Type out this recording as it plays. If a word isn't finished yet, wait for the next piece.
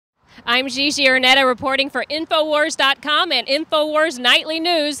I'm Gigi Arnetta reporting for Infowars.com and Infowars Nightly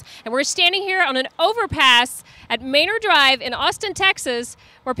News, and we're standing here on an overpass at Maynard Drive in Austin, Texas,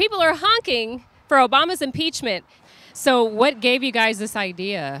 where people are honking for Obama's impeachment. So what gave you guys this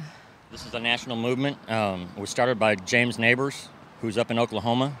idea? This is a national movement. We started by James Neighbors, who's up in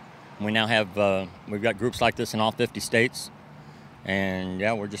Oklahoma. We now have, we've got groups like this in all 50 states. And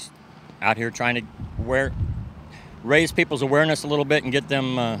yeah, we're just out here trying to raise people's awareness a little bit and get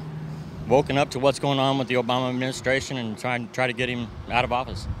them woken up to what's going on with the Obama administration and try to get him out of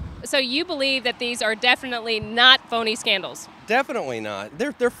office. So you believe that these are definitely not phony scandals? Definitely not.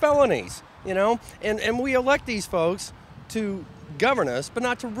 They're felonies, you know, and we elect these folks to govern us, but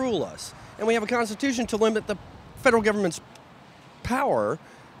not to rule us. And we have a constitution to limit the federal government's power,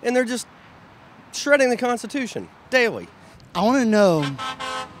 and they're just shredding the Constitution daily. I want to know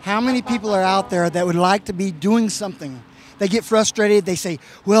how many people are out there that would like to be doing something. They get frustrated. They say,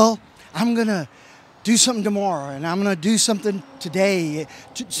 well, I'm going to do something tomorrow, and I'm going to do something today,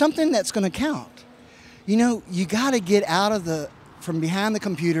 something that's going to count. You know, you got to get out of from behind the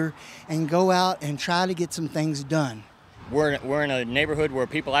computer and go out and try to get some things done. We're in a neighborhood where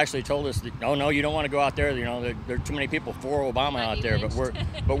people actually told us, that, oh no, you don't want to go out there. You know, there are too many people for Obama out there.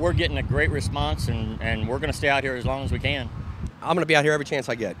 But we're getting a great response, and we're going to stay out here as long as we can. I'm going to be out here every chance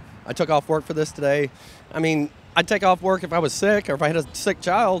I get. I took off work for this today. I mean, I'd take off work if I was sick or if I had a sick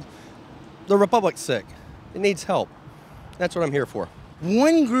child. The Republic's sick. It needs help. That's what I'm here for.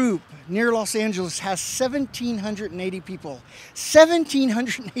 One group near Los Angeles has 1,780 people.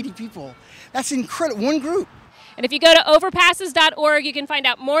 1,780 people. That's incredible. One group. And if you go to overpasses.org, you can find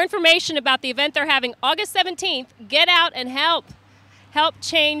out more information about the event they're having August 17th. Get out and help. Help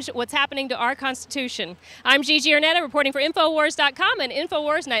change what's happening to our Constitution. I'm Gigi Arnetta reporting for Infowars.com and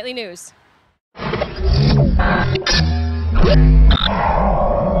Infowars Nightly News.